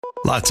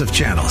Lots of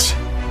channels,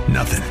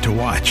 nothing to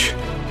watch,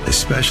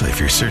 especially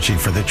if you're searching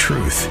for the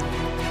truth.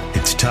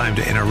 It's time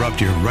to interrupt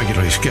your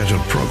regularly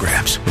scheduled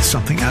programs with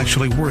something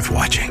actually worth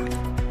watching.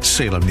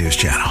 Salem News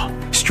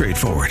Channel.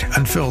 Straightforward,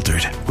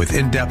 unfiltered, with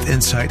in-depth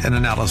insight and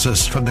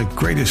analysis from the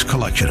greatest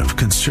collection of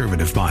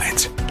conservative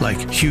minds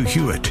like Hugh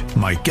Hewitt,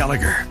 Mike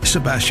Gallagher,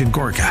 Sebastian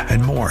Gorka,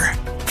 and more.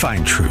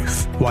 Find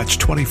truth. Watch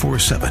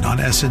 24/7 on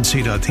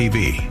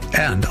SNC.TV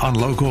and on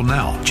Local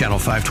Now, Channel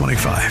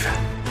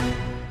 525.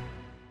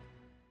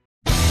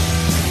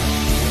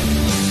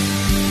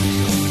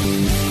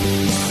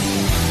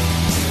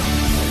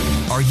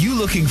 Are you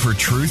looking for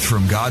truth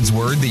from God's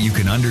Word that you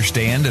can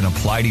understand and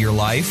apply to your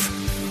life?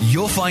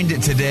 You'll find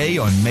it today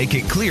on Make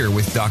It Clear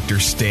with Dr.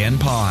 Stan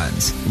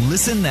Pons.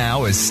 Listen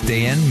now as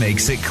Stan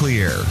makes it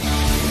clear.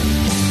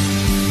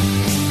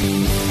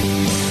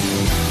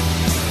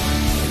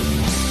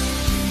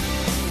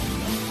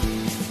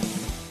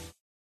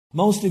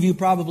 Most of you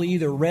probably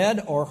either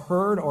read or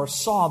heard or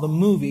saw the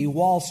movie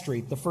Wall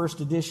Street, the first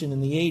edition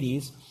in the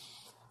 80s,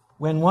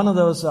 when one of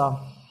those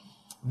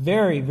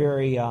very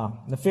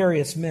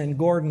nefarious men,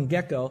 Gordon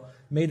Gekko,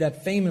 made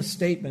that famous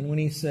statement when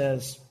he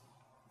says,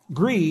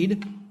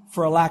 "Greed,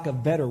 for a lack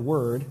of better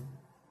word,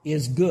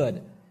 is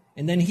good."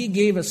 And then he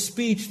gave a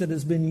speech that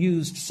has been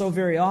used so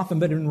very often,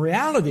 but in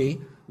reality,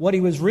 what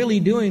he was really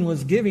doing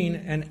was giving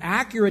an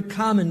accurate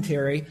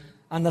commentary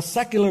on the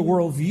secular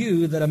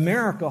worldview that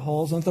America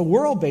holds and that the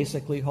world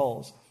basically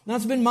holds. Now,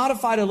 it's been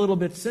modified a little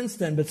bit since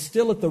then, but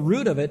still at the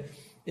root of it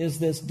is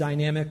this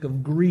dynamic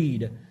of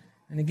greed.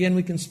 And again,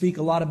 we can speak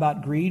a lot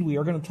about greed. We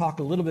are going to talk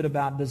a little bit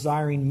about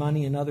desiring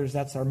money and others.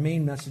 That's our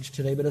main message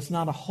today, but it's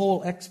not a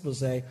whole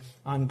expose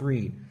on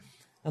greed.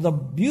 Now, the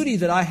beauty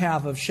that I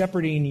have of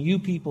shepherding you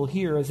people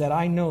here is that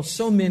I know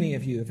so many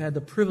of you have had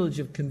the privilege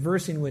of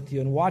conversing with you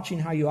and watching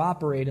how you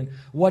operate and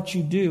what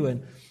you do.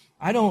 And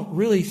I don't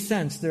really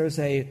sense there's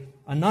an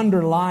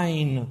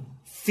underlying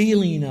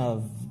feeling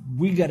of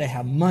we got to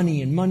have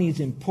money and money is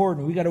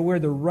important. We got to wear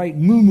the right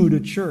muumuu to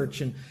church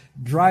and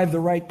drive the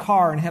right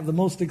car and have the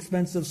most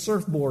expensive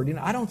surfboard. You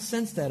know, I don't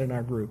sense that in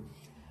our group.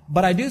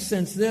 But I do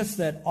sense this,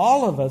 that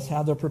all of us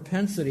have the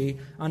propensity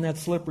on that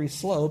slippery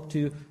slope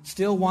to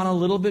still want a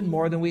little bit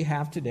more than we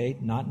have today.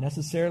 Not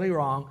necessarily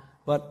wrong,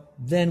 but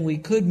then we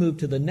could move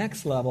to the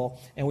next level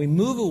and we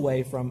move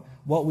away from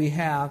what we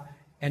have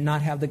and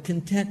not have the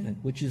contentment,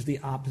 which is the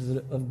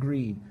opposite of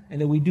greed, and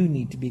that we do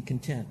need to be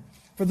content.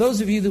 For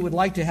those of you that would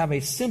like to have a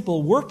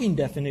simple working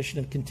definition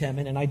of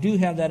contentment, and I do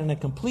have that in a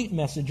complete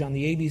message on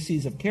the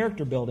ABCs of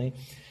character building,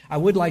 I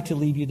would like to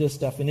leave you this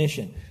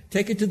definition.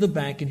 Take it to the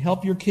bank and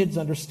help your kids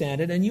understand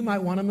it, and you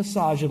might want to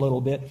massage a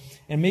little bit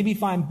and maybe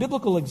find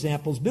biblical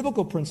examples,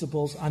 biblical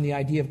principles on the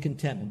idea of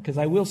contentment, because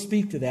I will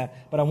speak to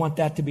that, but I want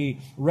that to be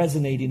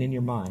resonating in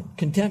your mind.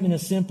 Contentment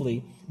is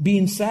simply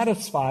being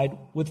satisfied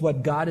with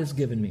what God has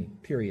given me,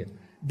 period.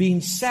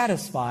 Being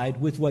satisfied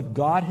with what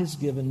God has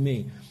given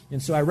me.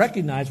 And so I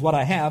recognize what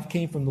I have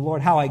came from the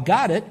Lord. How I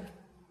got it,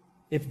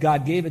 if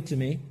God gave it to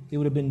me, it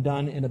would have been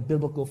done in a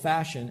biblical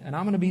fashion, and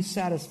I'm going to be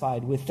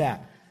satisfied with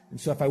that.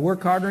 And so if I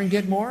work harder and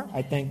get more,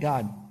 I thank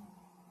God.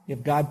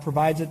 If God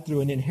provides it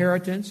through an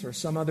inheritance or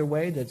some other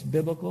way that's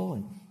biblical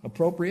and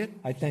appropriate,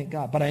 I thank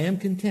God. But I am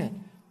content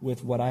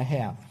with what I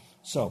have.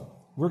 So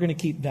we're going to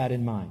keep that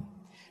in mind.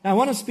 Now, I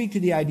want to speak to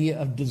the idea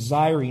of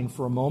desiring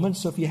for a moment.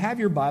 So if you have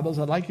your Bibles,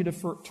 I'd like you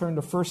to turn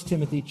to 1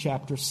 Timothy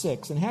chapter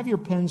 6 and have your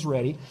pens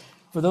ready.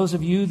 For those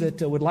of you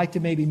that would like to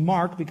maybe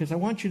mark, because I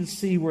want you to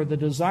see where the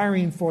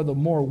desiring for the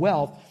more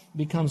wealth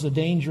becomes a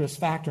dangerous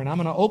factor. And I'm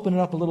going to open it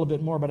up a little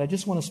bit more, but I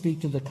just want to speak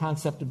to the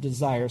concept of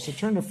desire. So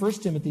turn to 1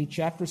 Timothy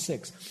chapter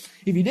 6.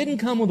 If you didn't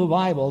come with a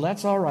Bible,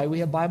 that's all right. We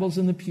have Bibles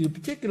in the pew.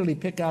 Particularly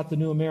pick out the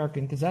New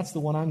American, because that's the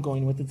one I'm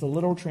going with. It's a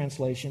literal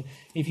translation.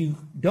 If you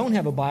don't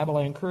have a Bible,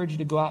 I encourage you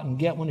to go out and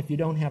get one. If you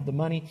don't have the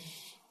money,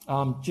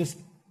 just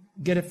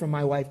get it from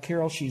my wife,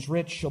 Carol. She's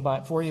rich. She'll buy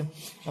it for you.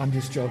 I'm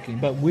just joking.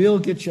 But we'll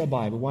get you a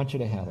Bible. We want you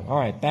to have it. All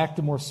right, back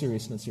to more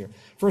seriousness here.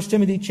 1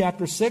 Timothy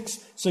chapter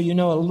 6, so you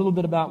know a little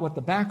bit about what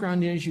the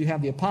background is. You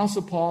have the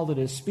Apostle Paul that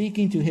is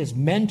speaking to his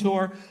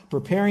mentor,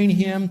 preparing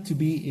him to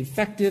be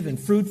effective and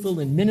fruitful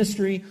in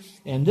ministry.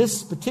 And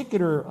this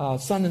particular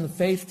son in the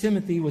faith,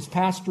 Timothy, was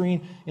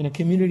pastoring in a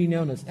community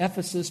known as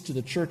Ephesus, to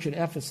the church at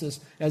Ephesus,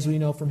 as we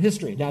know from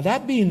history. Now,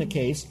 that being the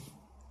case,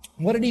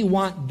 what did he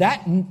want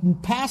that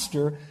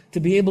pastor to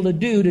be able to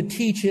do to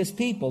teach his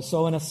people?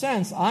 So in a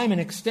sense, I'm an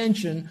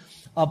extension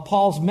of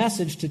Paul's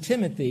message to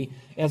Timothy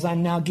as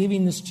I'm now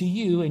giving this to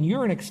you, and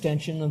you're an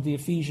extension of the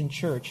Ephesian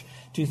church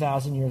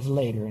 2,000 years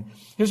later. And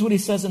here's what he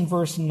says in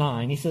verse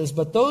 9. He says,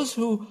 "But those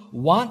who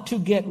want to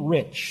get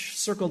rich,"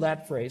 circle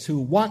that phrase, who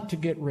want to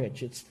get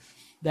rich. It's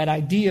that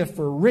idea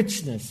for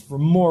richness, for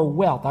more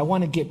wealth. I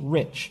want to get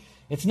rich.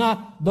 It's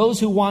not those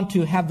who want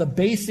to have the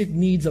basic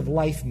needs of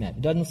life met.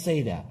 It doesn't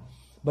say that.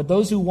 But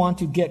those who want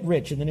to get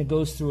rich, and then it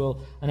goes through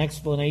an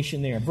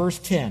explanation there. Verse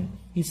 10,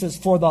 he says,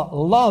 "For the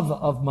love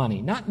of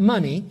money," not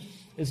money,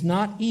 is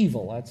not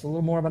evil. That's a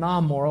little more of an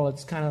amoral.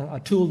 It's kind of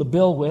a tool to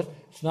build with.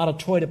 It's not a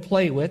toy to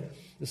play with.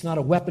 It's not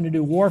a weapon to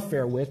do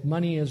warfare with.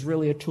 Money is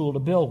really a tool to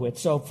build with.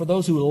 So for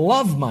those who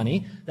love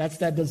money, that's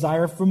that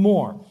desire for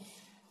more.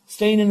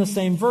 Staying in the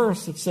same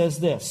verse, it says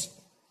this.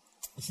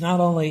 It's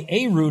not only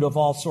a root of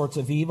all sorts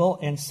of evil,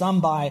 and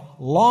some by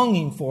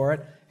longing for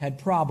it had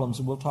problems.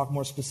 And we'll talk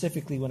more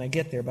specifically when I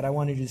get there, but I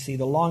wanted you to see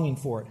the longing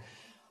for it.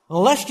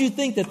 Unless you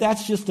think that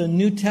that's just a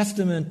New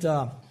Testament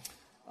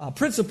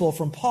principle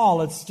from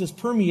Paul, it's just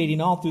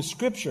permeating all through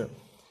Scripture.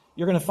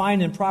 You're going to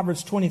find in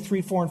Proverbs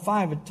 23, 4 and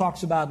 5, it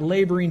talks about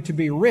laboring to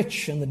be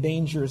rich and the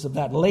dangers of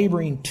that.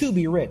 Laboring to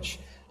be rich.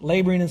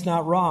 Laboring is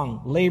not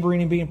wrong.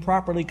 Laboring and being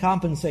properly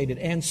compensated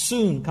and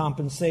soon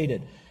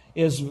compensated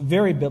is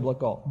very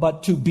biblical.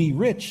 But to be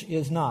rich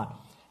is not.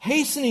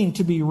 Hastening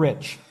to be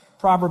rich.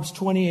 Proverbs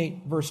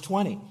 28, verse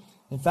 20.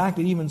 In fact,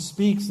 it even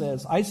speaks,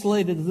 as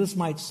isolated as this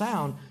might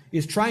sound,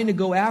 is trying to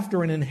go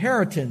after an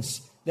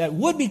inheritance that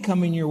would be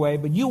coming your way,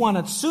 but you want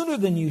it sooner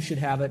than you should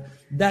have it.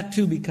 That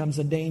too becomes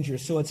a danger.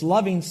 So it's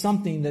loving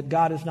something that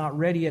God is not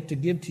ready yet to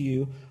give to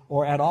you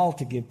or at all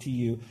to give to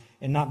you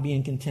and not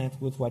being content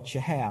with what you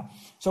have.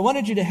 So I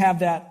wanted you to have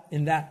that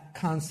in that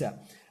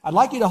concept. I'd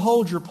like you to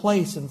hold your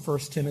place in 1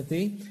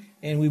 Timothy,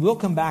 and we will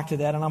come back to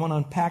that, and I'm going to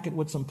unpack it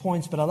with some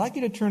points, but I'd like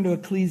you to turn to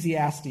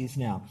Ecclesiastes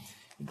now.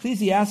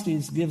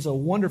 Ecclesiastes gives a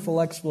wonderful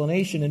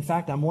explanation. In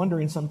fact, I'm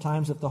wondering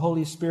sometimes if the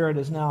Holy Spirit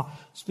is now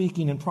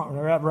speaking and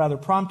rather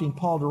prompting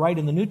Paul to write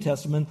in the New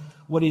Testament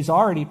what he's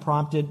already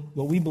prompted,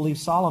 what we believe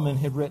Solomon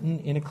had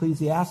written in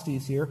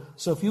Ecclesiastes here.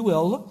 So if you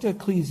will, look to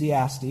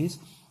Ecclesiastes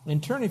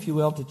and turn, if you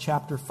will, to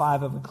chapter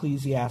 5 of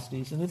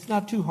Ecclesiastes. And it's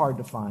not too hard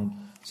to find.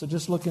 So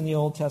just look in the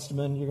Old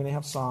Testament. You're going to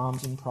have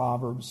Psalms and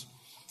Proverbs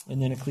and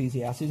then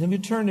Ecclesiastes. And if you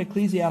turn to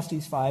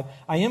Ecclesiastes 5,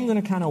 I am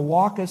going to kind of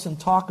walk us and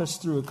talk us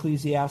through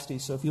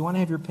Ecclesiastes. So if you want to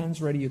have your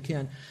pens ready, you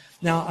can.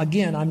 Now,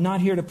 again, I'm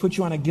not here to put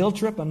you on a guilt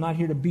trip. I'm not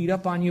here to beat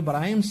up on you, but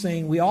I am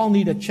saying we all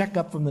need a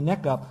checkup from the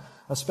neck up,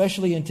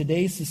 especially in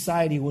today's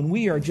society when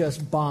we are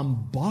just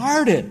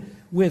bombarded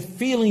with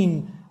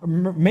feeling,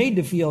 made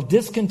to feel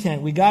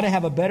discontent. We got to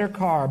have a better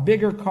car, a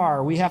bigger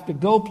car. We have to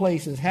go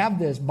places, have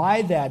this,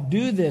 buy that,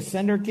 do this,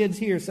 send our kids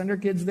here, send our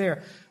kids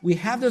there. We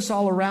have this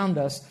all around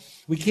us.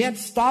 We can't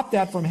stop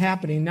that from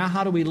happening. Now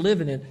how do we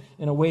live in it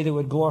in a way that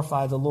would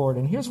glorify the Lord?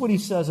 And here's what he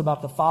says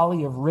about the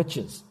folly of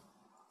riches.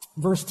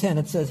 Verse 10,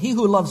 it says, he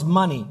who loves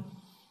money,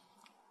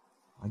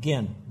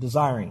 again,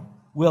 desiring,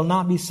 will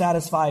not be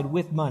satisfied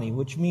with money,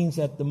 which means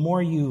that the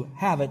more you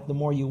have it, the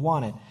more you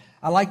want it.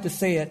 I like to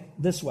say it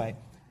this way.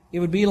 It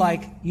would be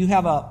like you're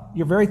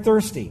very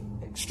thirsty,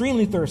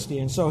 extremely thirsty.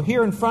 And so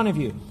here in front of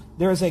you,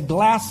 there is a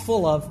glass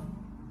full of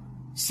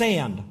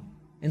sand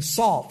and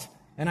salt.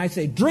 And I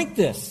say, drink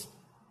this.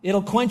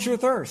 It'll quench your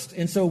thirst.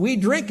 And so we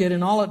drink it,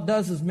 and all it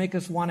does is make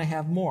us want to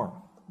have more.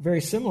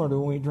 Very similar to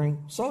when we drink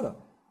soda,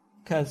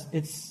 because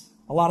it's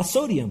a lot of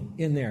sodium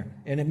in there,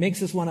 and it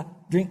makes us want to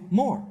drink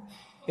more.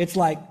 It's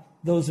like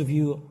those of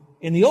you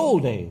in the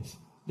old days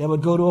that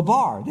would go to a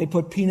bar. They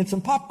put peanuts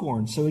and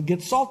popcorn so it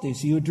gets salty,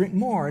 so you would drink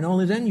more, and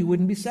only then you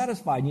wouldn't be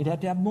satisfied, and you'd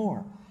have to have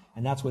more.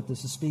 And that's what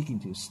this is speaking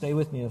to. Stay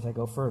with me as I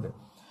go further.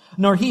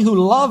 Nor he who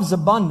loves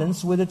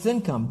abundance with its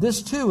income.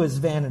 This too is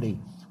vanity.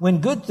 When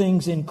good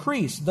things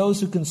increase, those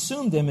who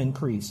consume them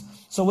increase.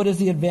 So what is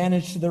the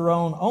advantage to their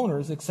own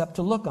owners except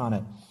to look on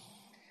it?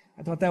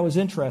 I thought that was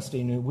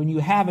interesting. When you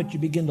have it, you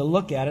begin to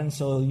look at it, and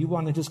so you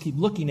want to just keep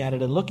looking at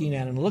it and looking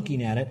at it and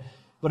looking at it.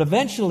 But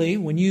eventually,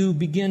 when you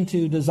begin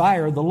to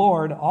desire the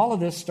Lord, all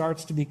of this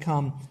starts to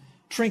become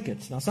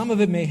trinkets. Now, some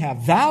of it may have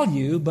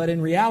value, but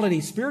in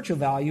reality, spiritual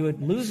value, it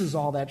loses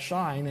all that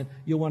shine, and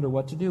you'll wonder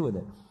what to do with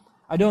it.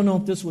 I don't know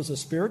if this was a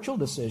spiritual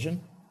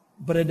decision,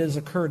 but it has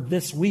occurred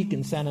this week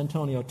in San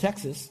Antonio,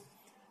 Texas.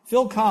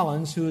 Phil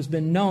Collins, who has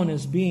been known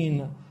as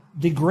being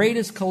the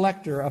greatest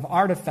collector of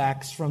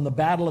artifacts from the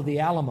Battle of the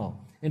Alamo.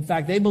 In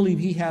fact, they believe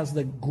he has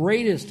the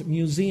greatest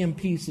museum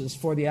pieces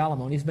for the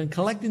Alamo, and he's been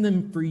collecting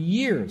them for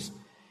years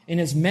in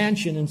his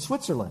mansion in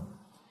Switzerland.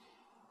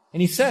 And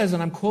he says,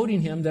 and I'm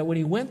quoting him, that when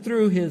he went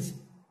through his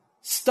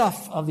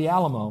stuff of the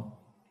Alamo,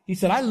 he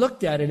said, I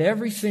looked at it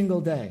every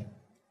single day.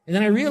 And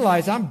then I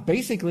realized I'm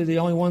basically the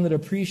only one that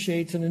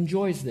appreciates and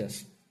enjoys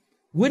this.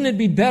 Wouldn't it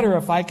be better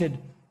if I could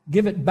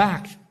give it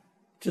back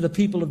to the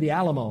people of the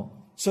Alamo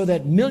so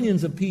that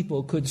millions of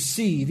people could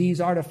see these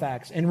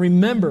artifacts and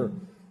remember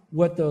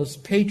what those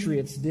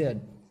patriots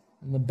did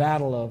in the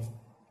Battle of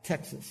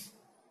Texas?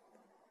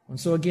 And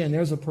so again,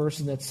 there's a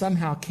person that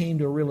somehow came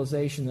to a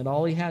realization that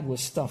all he had was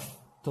stuff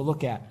to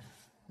look at,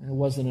 and it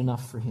wasn't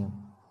enough for him.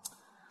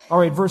 All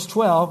right, verse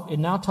 12, it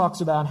now talks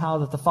about how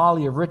that the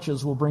folly of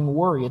riches will bring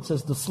worry. It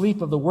says, the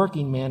sleep of the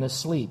working man is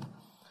sleep,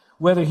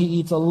 whether he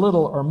eats a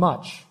little or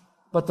much.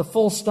 But the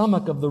full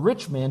stomach of the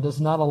rich man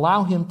does not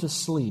allow him to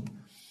sleep.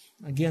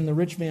 Again, the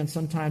rich man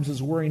sometimes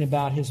is worrying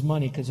about his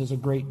money because there's a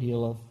great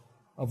deal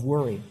of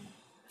worry.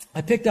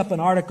 I picked up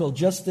an article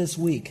just this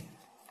week,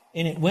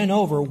 and it went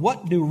over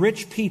what do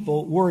rich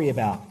people worry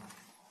about.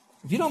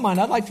 If you don't mind,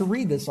 I'd like to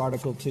read this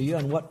article to you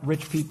on what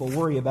rich people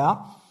worry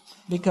about,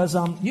 because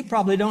you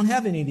probably don't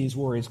have any of these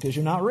worries because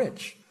you're not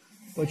rich.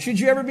 But should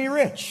you ever be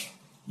rich,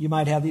 you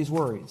might have these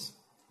worries.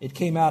 It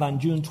came out on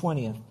June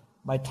 20th.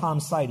 by Tom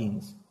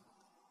Sidings.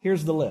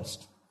 Here's the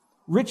list.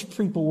 Rich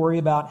people worry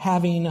about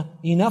having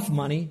enough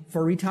money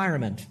for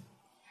retirement.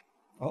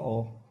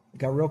 It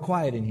got real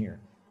quiet in here,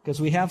 because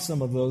we have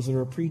some of those that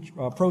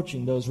are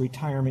approaching those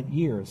retirement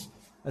years,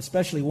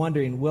 especially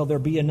wondering, will there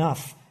be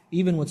enough,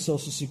 even with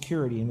Social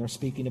Security, and they're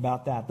speaking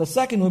about that. The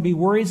second would be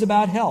worries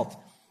about health.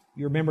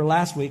 You remember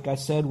last week I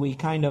said we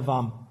kind of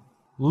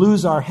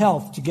lose our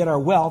health to get our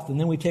wealth, and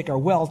then we take our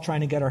wealth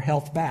trying to get our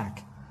health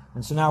back.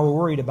 And so now we're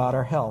worried about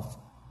our health.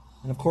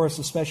 And of course,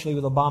 especially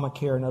with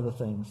Obamacare and other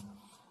things.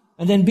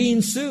 And then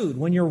being sued.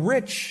 When you're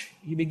rich,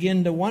 you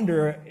begin to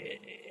wonder,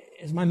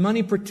 is my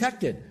money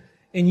protected?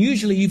 And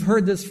usually you've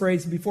heard this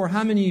phrase before.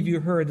 How many of you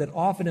heard that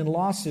often in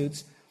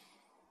lawsuits,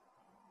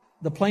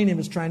 the plaintiff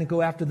is trying to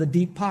go after the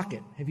deep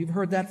pocket? Have you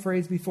heard that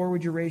phrase before?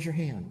 Would you raise your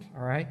hand?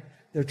 All right.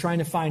 They're trying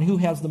to find who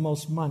has the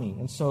most money.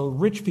 And so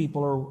rich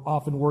people are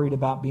often worried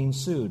about being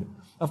sued.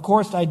 Of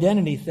course,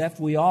 identity theft,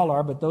 we all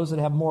are, but those that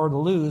have more to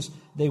lose,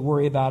 they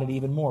worry about it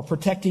even more.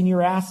 Protecting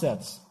your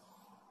assets.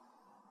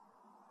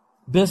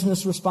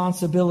 Business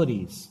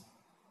responsibilities.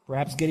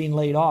 Perhaps getting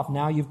laid off.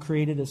 Now you've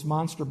created this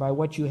monster by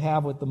what you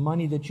have with the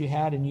money that you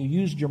had, and you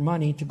used your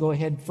money to go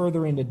ahead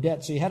further into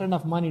debt. So you had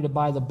enough money to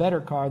buy the better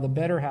car, the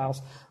better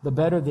house, the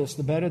better this,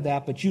 the better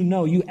that, but you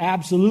know you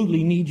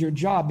absolutely need your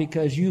job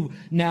because you've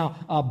now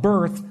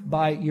birthed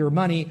by your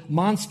money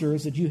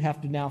monsters that you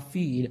have to now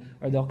feed,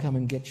 or they'll come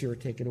and get you or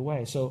take it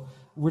away. So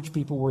rich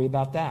people worry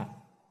about that.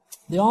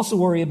 They also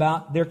worry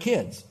about their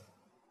kids.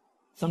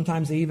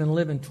 Sometimes they even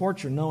live in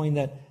torture knowing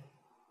that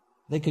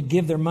they could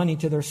give their money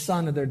to their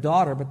son or their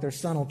daughter, but their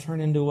son will turn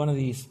into one of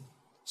these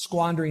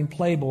squandering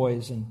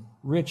playboys and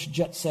rich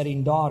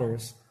jet-setting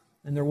daughters.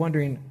 And they're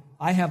wondering,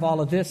 I have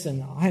all of this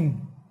and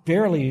I'm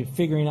barely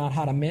figuring out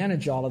how to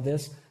manage all of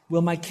this.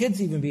 Will my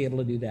kids even be able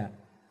to do that?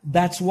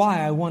 That's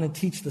why I want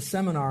to teach the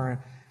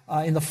seminar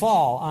in the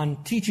fall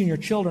on teaching your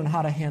children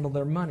how to handle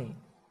their money,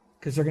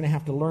 because they're going to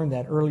have to learn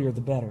that earlier the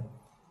better.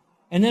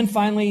 And then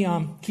finally,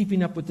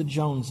 keeping up with the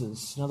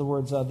Joneses. In other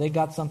words, they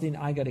got something,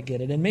 I got to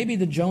get it. And maybe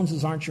the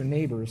Joneses aren't your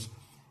neighbors.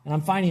 And I'm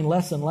finding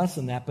less and less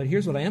in that, but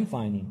here's what I am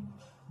finding.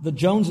 The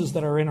Joneses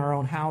that are in our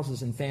own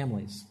houses and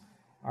families,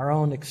 our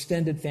own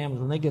extended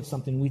families, when they get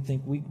something, we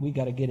think we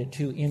got to get it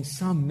too in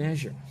some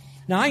measure.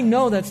 Now, I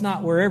know that's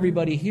not where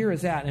everybody here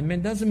is at. And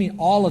it doesn't mean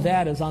all of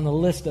that is on the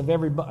list of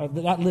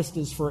everybody. That list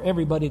is for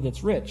everybody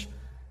that's rich.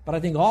 But I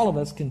think all of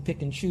us can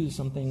pick and choose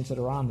some things that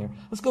are on there.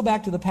 Let's go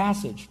back to the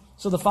passage.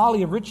 So the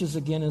folly of riches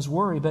again is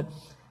worry, but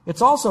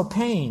it's also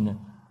pain.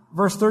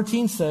 Verse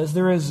 13 says,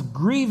 there is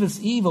grievous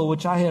evil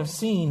which I have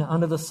seen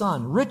under the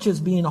sun,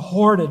 riches being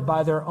hoarded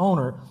by their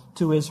owner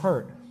to his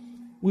hurt.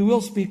 We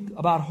will speak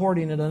about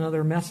hoarding in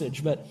another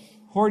message, but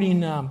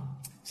hoarding,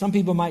 some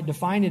people might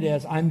define it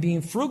as I'm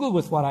being frugal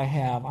with what I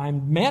have.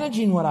 I'm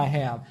managing what I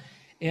have.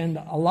 And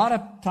a lot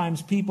of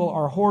times people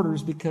are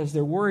hoarders because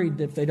they're worried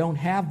that if they don't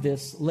have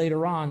this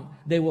later on,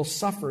 they will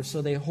suffer.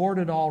 So they hoard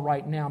it all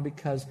right now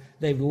because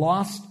they've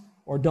lost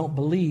or don't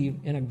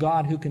believe in a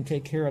God who can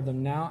take care of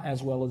them now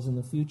as well as in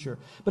the future.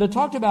 But it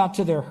talked about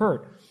to their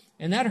hurt.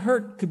 And that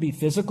hurt could be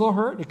physical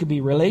hurt. It could be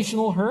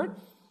relational hurt.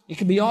 It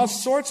could be all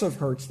sorts of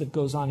hurts that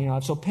goes on in your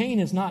life. So pain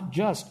is not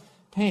just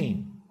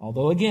pain.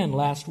 Although, again,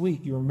 last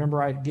week, you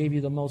remember I gave you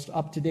the most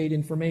up-to-date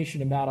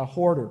information about a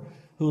hoarder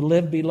who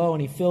lived below,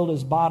 and he filled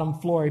his bottom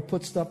floor. He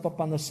put stuff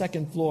up on the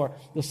second floor.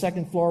 The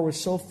second floor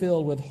was so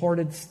filled with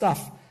hoarded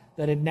stuff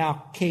that it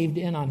now caved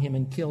in on him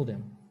and killed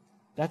him.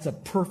 That's a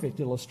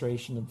perfect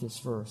illustration of this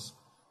verse.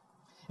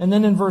 And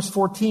then in verse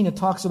 14, it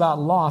talks about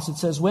loss. It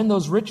says, when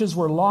those riches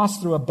were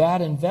lost through a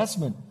bad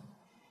investment,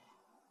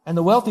 and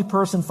the wealthy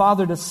person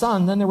fathered a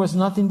son, then there was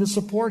nothing to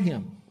support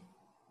him.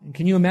 And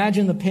can you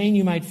imagine the pain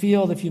you might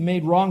feel if you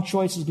made wrong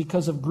choices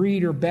because of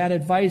greed or bad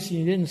advice and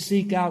you didn't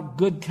seek out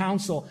good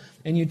counsel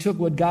and you took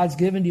what God's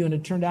given to you and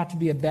it turned out to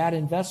be a bad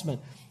investment?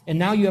 And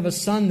now you have a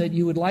son that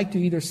you would like to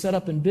either set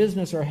up in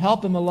business or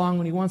help him along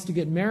when he wants to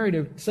get married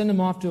or send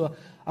him off to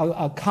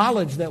a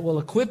college that will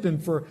equip him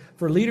for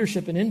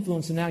leadership and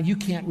influence, and now you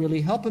can't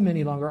really help him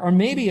any longer. Or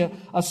maybe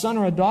a son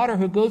or a daughter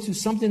who goes through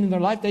something in their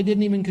life they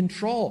didn't even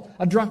control.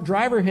 A drunk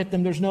driver hit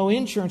them, there's no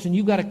insurance, and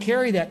you've got to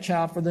carry that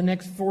child for the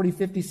next 40,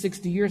 50,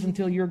 60 years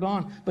until you're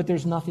gone, but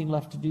there's nothing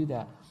left to do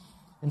that.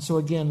 And so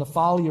again, the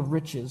folly of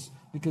riches,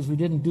 because we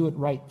didn't do it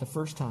right the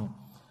first time.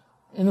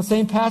 In the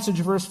same passage,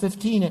 verse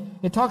 15,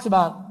 it talks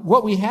about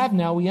what we have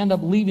now, we end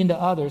up leaving to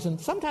others. And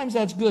sometimes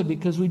that's good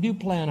because we do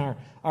plan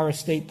our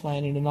estate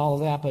planning and all of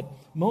that, but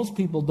most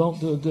people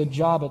don't do a good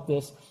job at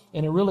this,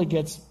 and it really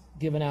gets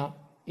given out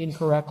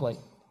incorrectly.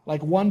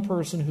 Like one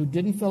person who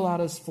didn't fill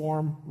out his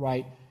form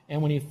right,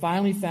 and when he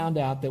finally found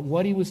out that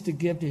what he was to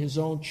give to his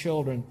own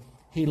children,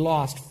 he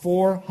lost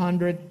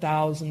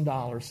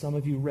 $400,000. Some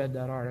of you read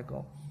that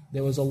article.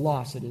 There was a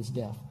loss at his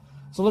death.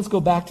 So let's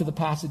go back to the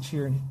passage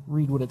here and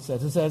read what it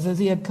says. It says, as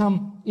he had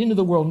come into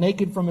the world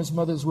naked from his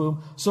mother's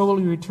womb, so will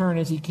he return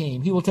as he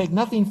came. He will take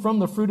nothing from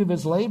the fruit of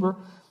his labor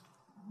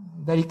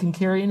that he can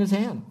carry in his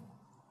hand.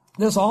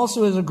 This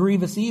also is a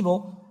grievous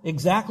evil.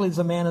 Exactly as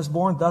a man is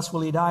born, thus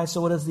will he die.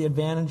 So it is the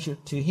advantage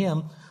to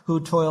him who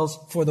toils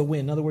for the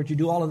wind. In other words, you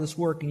do all of this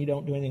work and you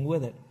don't do anything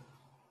with it.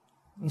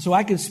 And so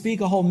I could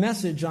speak a whole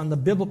message on the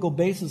biblical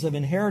basis of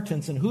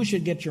inheritance and who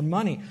should get your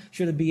money.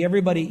 Should it be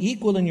everybody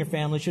equal in your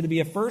family? Should it be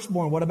a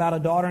firstborn? What about a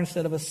daughter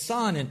instead of a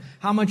son? And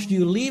how much do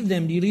you leave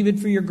them? Do you leave it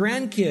for your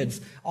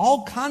grandkids?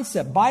 All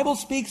concept. Bible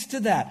speaks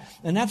to that.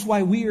 And that's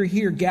why we are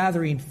here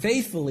gathering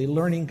faithfully,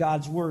 learning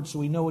God's word so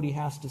we know what he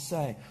has to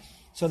say.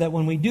 So that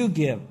when we do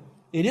give,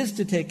 it is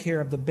to take care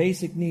of the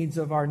basic needs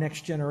of our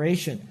next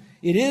generation.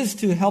 It is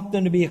to help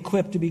them to be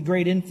equipped to be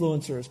great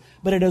influencers,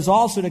 but it is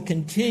also to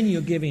continue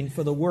giving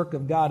for the work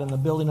of God and the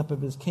building up of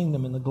his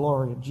kingdom and the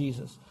glory of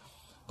Jesus.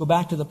 Go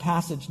back to the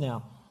passage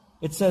now.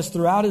 It says,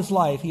 throughout his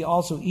life, he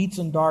also eats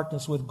in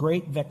darkness with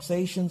great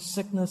vexation,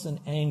 sickness, and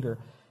anger.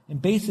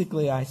 And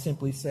basically, I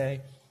simply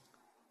say,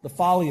 the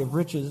folly of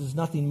riches is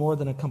nothing more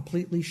than a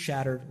completely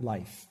shattered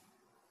life.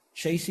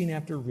 Chasing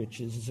after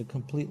riches is a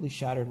completely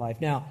shattered life.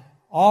 Now,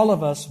 all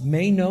of us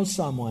may know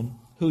someone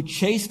who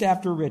chased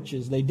after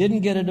riches. They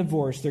didn't get a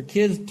divorce. Their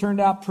kids turned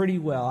out pretty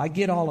well. I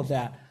get all of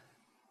that.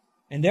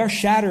 And their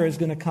shatter is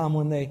going to come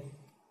when they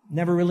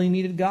never really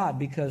needed God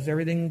because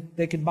everything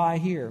they could buy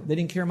here. They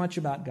didn't care much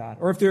about God.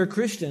 Or if they're a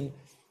Christian,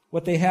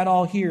 what they had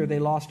all here, they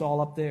lost all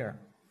up there.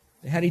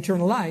 They had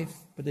eternal life,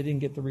 but they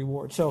didn't get the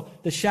reward. So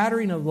the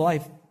shattering of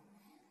life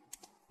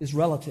is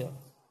relative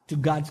to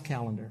God's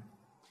calendar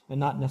and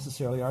not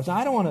necessarily ours. Now,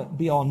 I don't want to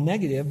be all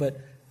negative, but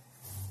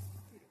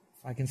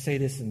if I can say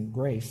this in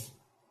grace,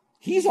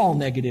 he's all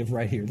negative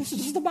right here. This is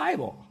just the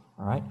Bible.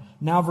 All right.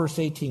 Now verse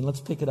 18.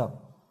 Let's pick it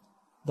up.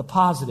 The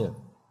positive.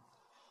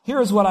 Here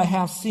is what I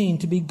have seen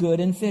to be good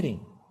and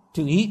fitting.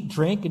 To eat,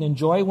 drink, and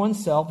enjoy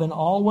oneself in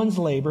all one's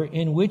labor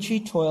in which he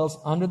toils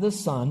under the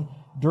sun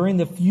during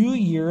the few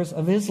years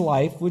of his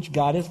life which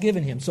God has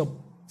given him.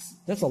 So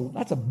that's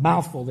a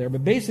mouthful there.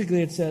 But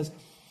basically it says,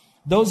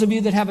 those of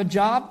you that have a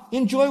job,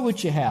 enjoy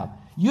what you have.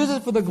 Use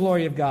it for the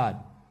glory of God.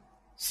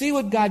 See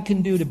what God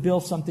can do to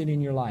build something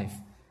in your life.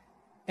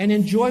 And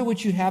enjoy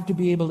what you have to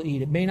be able to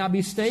eat. It may not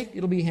be steak,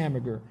 it'll be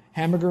hamburger.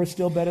 Hamburger is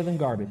still better than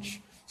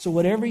garbage. So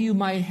whatever you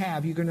might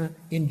have, you're going to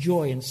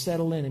enjoy and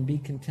settle in and be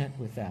content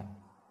with that.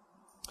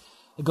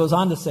 It goes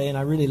on to say, and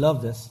I really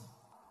love this,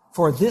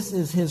 for this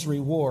is his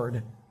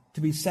reward,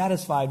 to be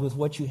satisfied with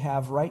what you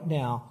have right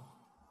now.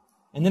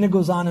 And then it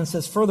goes on and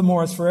says,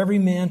 furthermore, as for every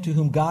man to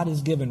whom God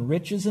has given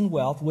riches and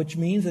wealth, which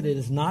means that it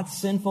is not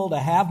sinful to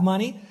have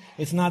money.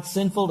 It's not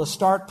sinful to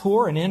start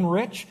poor and end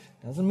rich.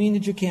 Doesn't mean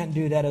that you can't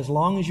do that as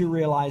long as you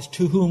realize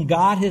to whom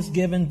God has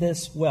given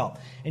this wealth.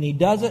 And he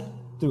does it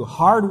through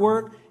hard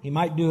work. He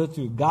might do it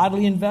through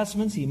godly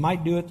investments. He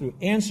might do it through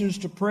answers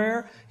to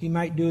prayer. He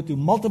might do it through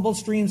multiple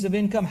streams of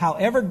income.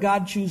 However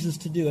God chooses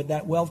to do it,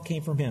 that wealth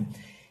came from him.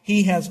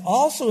 He has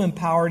also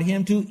empowered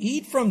him to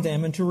eat from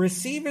them and to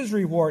receive his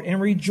reward and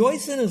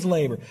rejoice in his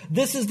labor.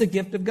 This is the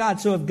gift of God.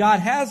 So if God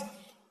has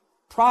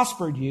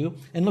prospered you,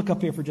 and look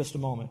up here for just a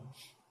moment.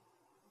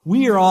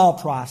 We are all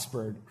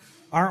prospered,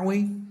 aren't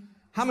we?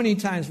 How many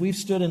times we've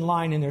stood in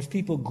line and there's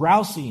people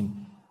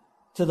grousing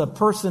to the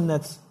person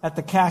that's at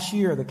the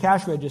cashier, the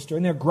cash register,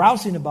 and they're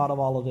grousing about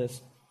all of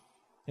this.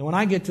 And when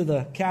I get to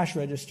the cash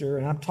register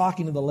and I'm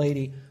talking to the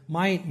lady,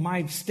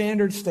 my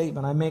standard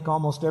statement I make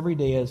almost every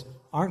day is,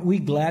 aren't we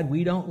glad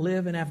we don't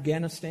live in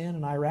Afghanistan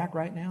and Iraq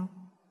right now?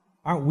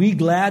 Aren't we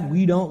glad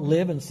we don't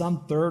live in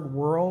some third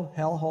world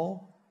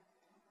hellhole?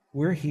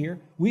 We're here.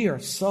 We are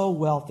so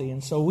wealthy,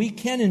 and so we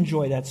can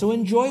enjoy that. So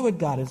enjoy what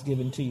God has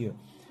given to you.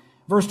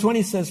 Verse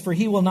 20 says, for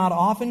he will not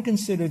often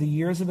consider the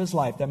years of his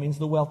life. That means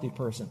the wealthy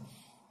person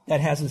that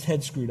has his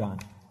head screwed on.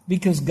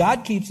 Because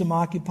God keeps him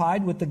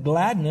occupied with the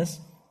gladness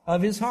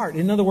of his heart.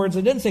 In other words,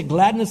 it didn't say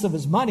gladness of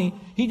his money.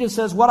 He just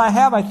says, what I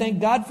have, I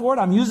thank God for it.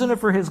 I'm using it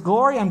for his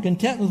glory. I'm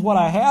content with what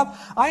I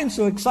have. I am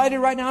so excited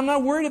right now. I'm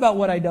not worried about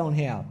what I don't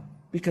have.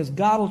 Because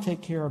God will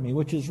take care of me,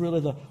 which is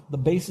really the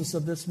basis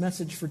of this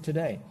message for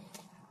today.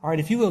 All right,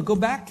 if you will, go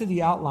back to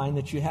the outline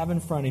that you have in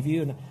front of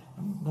you, and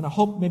I'm going to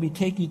hope maybe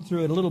take you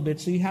through it a little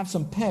bit so you have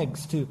some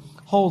pegs to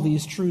hold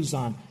these truths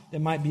on that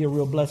might be a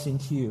real blessing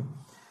to you.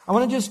 I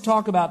want to just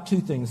talk about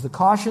two things, the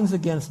cautions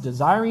against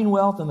desiring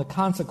wealth and the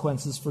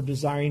consequences for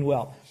desiring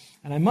wealth.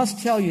 And I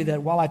must tell you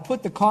that while I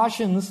put the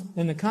cautions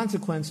and the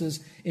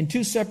consequences in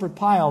two separate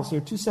piles,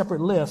 or two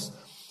separate lists,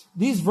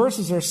 these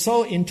verses are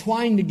so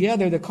entwined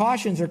together, the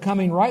cautions are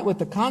coming right with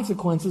the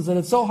consequences, that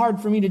it's so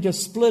hard for me to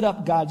just split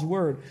up God's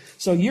Word.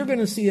 So you're going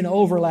to see an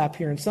overlap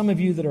here. And some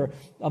of you that are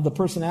of the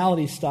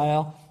personality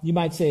style, you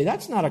might say,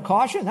 that's not a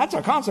caution, that's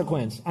a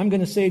consequence. I'm going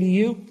to say to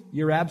you,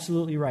 you're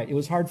absolutely right. It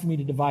was hard for me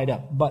to divide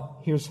up, but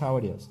here's how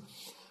it is.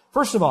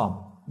 First of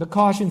all, the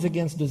cautions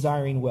against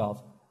desiring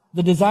wealth.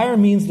 The desire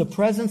means the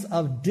presence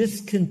of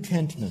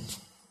discontentment.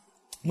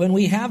 When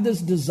we have this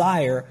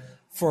desire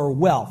for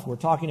wealth, we're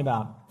talking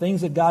about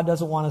things that God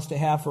doesn't want us to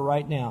have for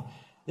right now,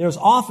 there's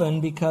often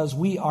because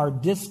we are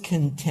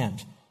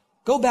discontent.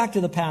 Go back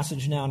to the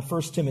passage now in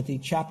 1 Timothy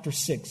chapter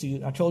 6.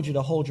 I told you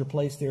to hold your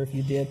place there if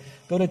you did.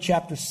 Go to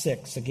chapter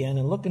 6 again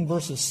and look in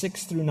verses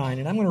 6 through 9,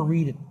 and I'm going to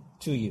read it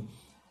to you.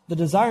 The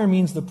desire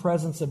means the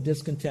presence of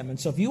discontentment.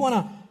 So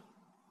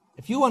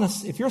if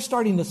you're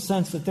starting to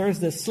sense that there's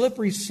this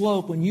slippery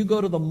slope when you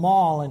go to the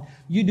mall and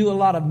you do a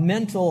lot of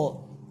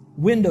mental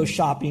window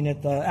shopping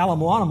at the Ala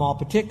Moana Mall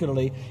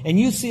particularly, and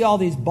you see all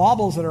these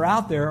baubles that are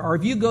out there, or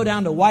if you go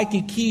down to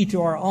Waikiki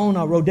to our own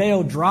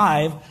Rodeo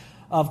Drive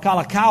of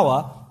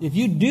Kalakaua, if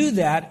you do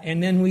that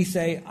and then we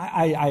say,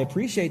 I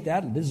appreciate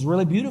that, this is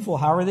really beautiful,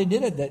 however they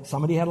did it, that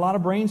somebody had a lot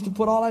of brains to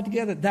put all that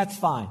together, that's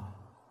fine.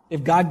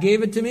 If God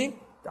gave it to me,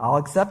 I'll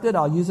accept it,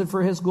 I'll use it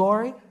for His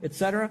glory,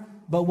 etc.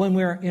 But when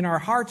we're in our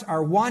hearts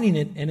are wanting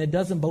it and it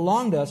doesn't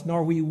belong to us,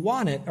 nor we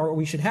want it or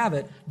we should have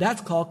it,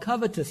 that's called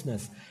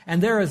covetousness. And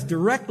there is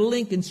direct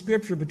link in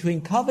Scripture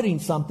between coveting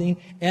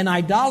something and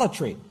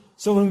idolatry.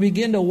 So when we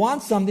begin to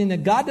want something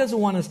that God doesn't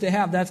want us to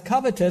have, that's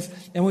covetous.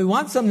 And we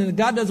want something that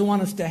God doesn't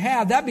want us to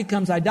have, that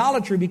becomes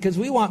idolatry because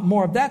we want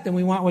more of that than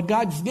we want what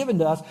God's given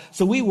to us.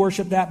 So we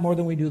worship that more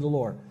than we do the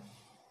Lord.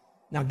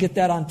 Now get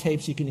that on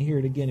tape so you can hear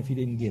it again if you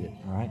didn't get it.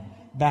 All right?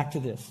 Back to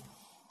this.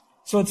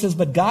 So it says,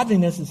 but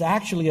godliness is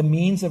actually a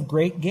means of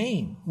great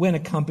gain when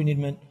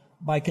accompanied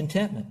by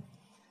contentment.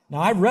 Now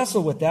I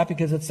wrestle with that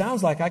because it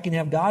sounds like I can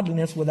have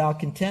godliness without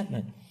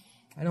contentment.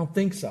 I don't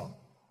think so.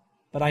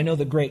 But I know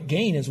the great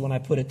gain is when I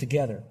put it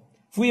together.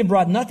 If we have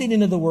brought nothing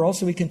into the world,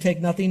 so we can take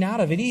nothing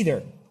out of it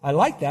either. I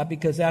like that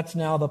because that's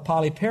now the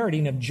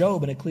polyparodyne of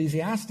Job and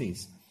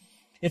Ecclesiastes.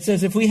 It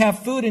says if we have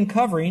food and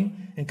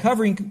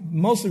covering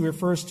mostly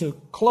refers to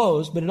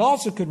clothes, but it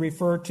also could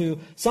refer to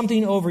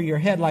something over your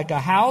head like a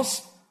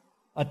house,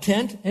 a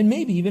tent, and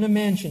maybe even a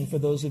mansion for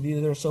those of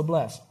you that are so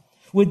blessed.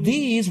 With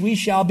these we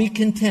shall be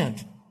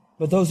content.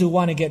 But those who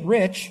want to get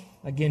rich,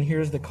 again,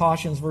 here's the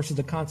cautions versus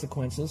the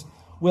consequences,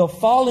 will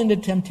fall into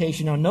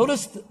temptation. Now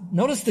notice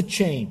the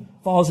chain.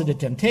 Falls into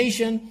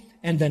temptation,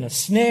 and then a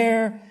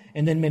snare,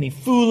 and then many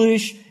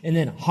foolish, and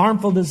then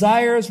harmful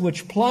desires,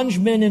 which plunge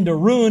men into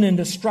ruin and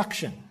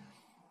destruction.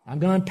 I'm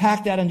going to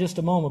unpack that in just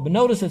a moment. But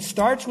notice it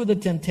starts with a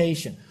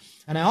temptation.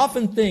 And I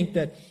often think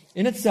that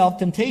in itself,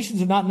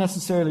 temptations are not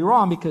necessarily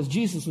wrong because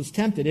Jesus was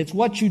tempted. It's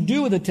what you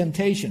do with a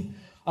temptation.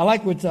 I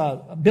like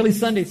what Billy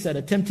Sunday said.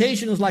 A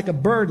temptation is like a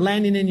bird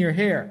landing in your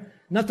hair.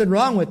 Nothing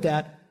wrong with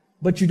that,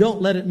 but you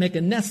don't let it make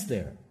a nest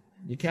there.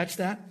 You catch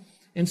that?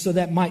 And so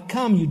that might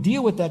come. You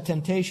deal with that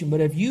temptation.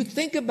 But if you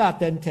think about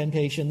that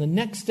temptation, the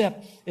next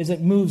step is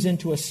it moves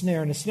into a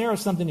snare. And a snare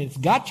is something that's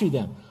got you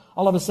then.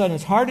 All of a sudden,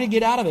 it's hard to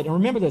get out of it. And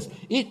remember this,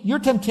 your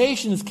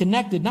temptation is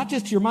connected not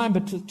just to your mind,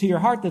 but to your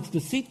heart that's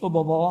deceitful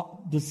above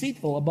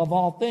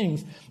all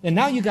things. And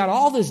now you got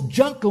all this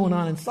junk going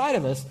on inside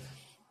of us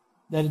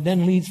that it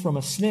then leads from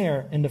a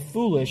snare into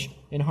foolish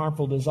and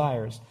harmful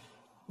desires.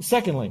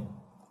 Secondly,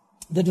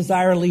 the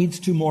desire leads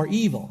to more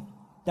evil.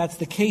 That's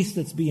the case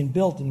that's being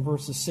built in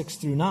verses 6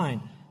 through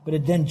 9. But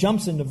it then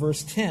jumps into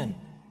verse 10.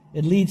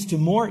 It leads to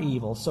more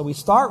evil. So we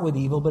start with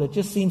evil, but it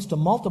just seems to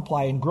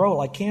multiply and grow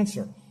like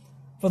cancer.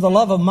 For the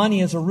love of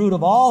money is a root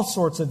of all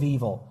sorts of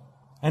evil,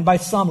 and by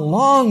some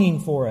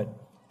longing for it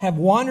have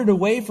wandered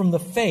away from the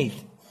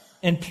faith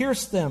and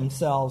pierced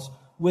themselves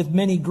with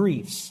many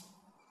griefs.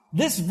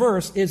 This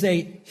verse is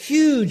a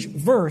huge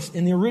verse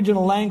in the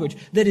original language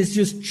that is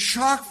just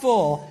chock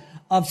full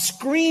of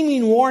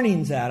screaming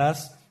warnings at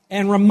us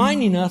and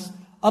reminding us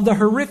of the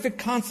horrific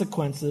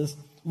consequences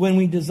when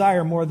we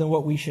desire more than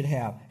what we should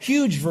have.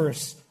 Huge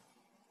verse.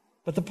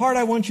 But the part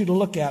I want you to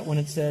look at when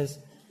it says,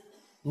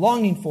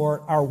 longing for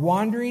it, are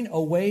wandering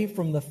away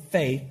from the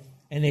faith,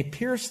 and they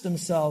pierce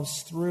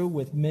themselves through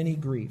with many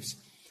griefs.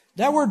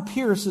 That word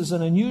pierce is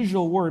an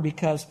unusual word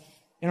because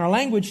in our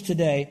language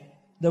today,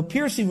 the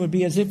piercing would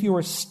be as if you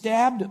were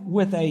stabbed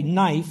with a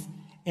knife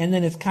and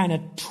then it's kind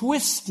of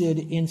twisted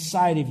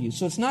inside of you.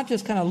 So it's not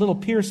just kind of a little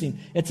piercing.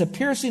 It's a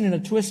piercing and a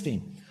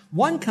twisting.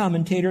 One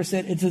commentator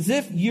said it's as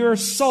if your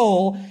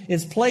soul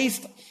is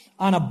placed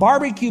on a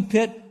barbecue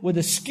pit with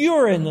a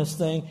skewer in this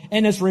thing,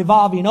 and it's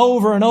revolving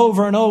over and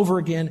over and over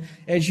again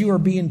as you are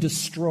being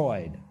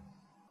destroyed.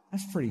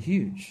 That's pretty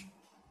huge.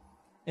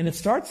 And it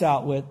starts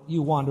out with,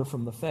 you wander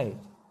from the faith.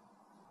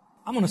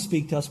 I'm going to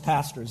speak to us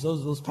pastors,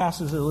 those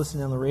pastors that are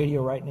listening on the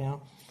radio right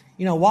now.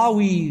 You know, while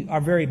we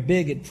are very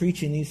big at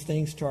preaching these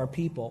things to our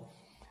people,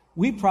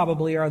 we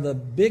probably are the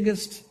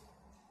biggest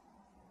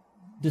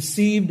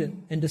deceived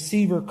and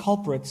deceiver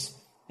culprits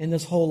in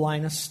this whole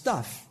line of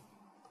stuff.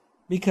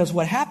 Because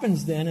what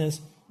happens then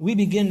is we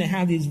begin to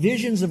have these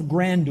visions of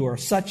grandeur,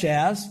 such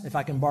as, if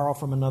I can borrow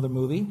from another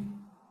movie,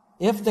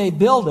 if we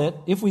build it,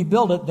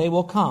 they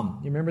will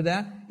come. You remember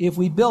that? If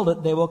we build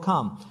it, they will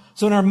come.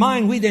 So in our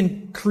mind, we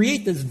then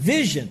create this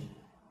vision.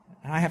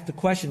 And I have to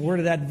question, where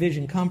did that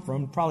vision come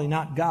from? Probably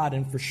not God,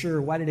 and for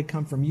sure, why did it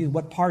come from you?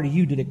 What part of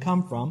you did it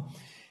come from?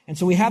 And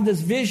so we have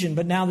this vision,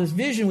 but now this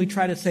vision, we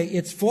try to say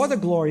it's for the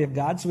glory of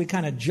God, so we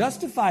kind of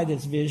justify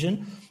this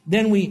vision.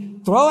 Then we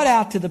throw it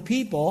out to the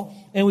people,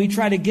 and we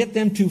try to get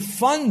them to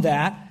fund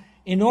that.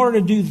 In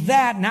order to do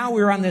that, now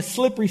we're on this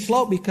slippery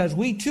slope because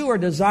we too are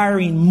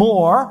desiring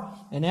more.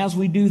 And as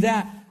we do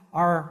that,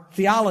 our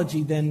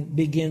theology then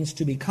begins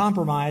to be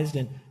compromised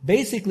and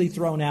basically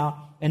thrown out.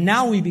 And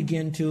now we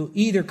begin to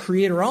either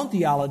create our own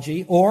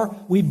theology or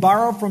we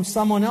borrow from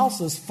someone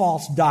else's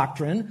false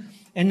doctrine.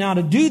 And now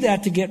to do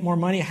that to get more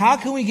money, how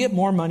can we get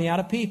more money out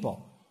of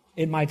people?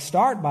 It might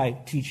start by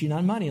teaching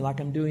on money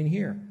like I'm doing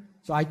here.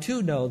 So I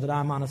too know that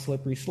I'm on a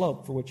slippery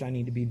slope for which I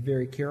need to be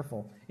very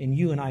careful. And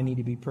you and I need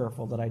to be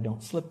prayerful that I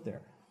don't slip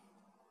there.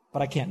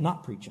 But I can't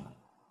not preach on it.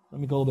 Let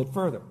me go a little bit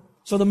further.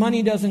 So the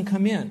money doesn't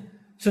come in.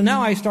 So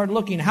now I start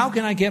looking, how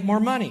can I get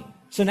more money?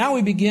 So now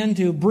we begin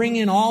to bring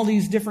in all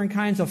these different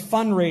kinds of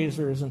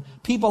fundraisers and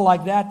people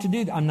like that to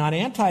do that. I'm not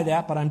anti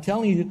that, but I'm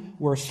telling you,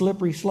 we're a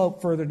slippery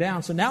slope further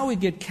down. So now we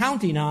get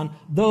counting on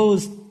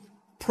those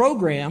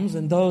programs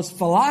and those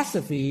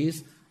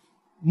philosophies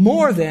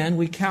more than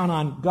we count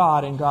on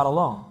God and God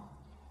alone.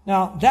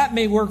 Now, that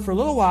may work for a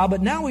little while,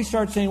 but now we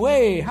start saying,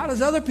 wait, how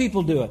does other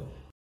people do it?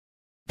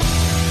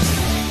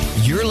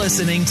 You're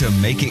listening to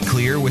Make It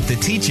Clear with the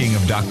teaching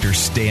of Dr.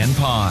 Stan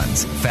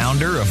Pons,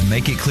 founder of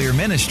Make It Clear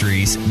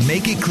Ministries.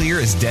 Make It Clear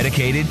is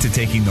dedicated to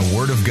taking the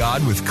Word of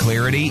God with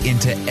clarity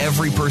into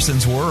every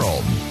person's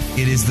world.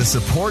 It is the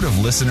support of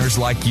listeners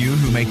like you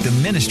who make the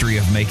ministry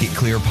of Make It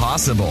Clear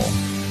possible.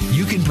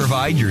 You can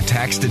provide your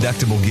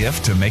tax-deductible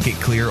gift to Make It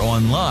Clear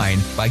online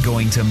by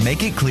going to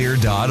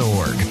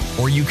makeitclear.org,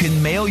 or you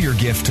can mail your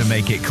gift to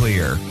Make It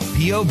Clear,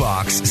 P.O.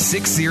 Box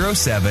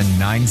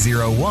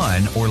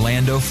 607901,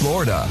 Orlando,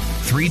 Florida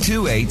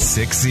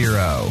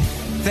 32860.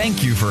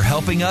 Thank you for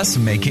helping us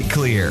make it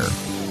clear.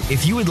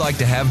 If you would like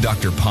to have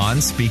Dr.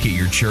 Pons speak at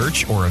your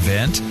church or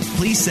event,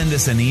 please send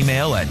us an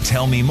email at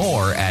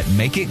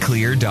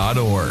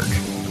tellmemore@makeitclear.org.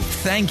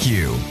 Thank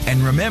you,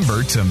 and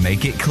remember to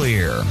make it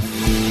clear.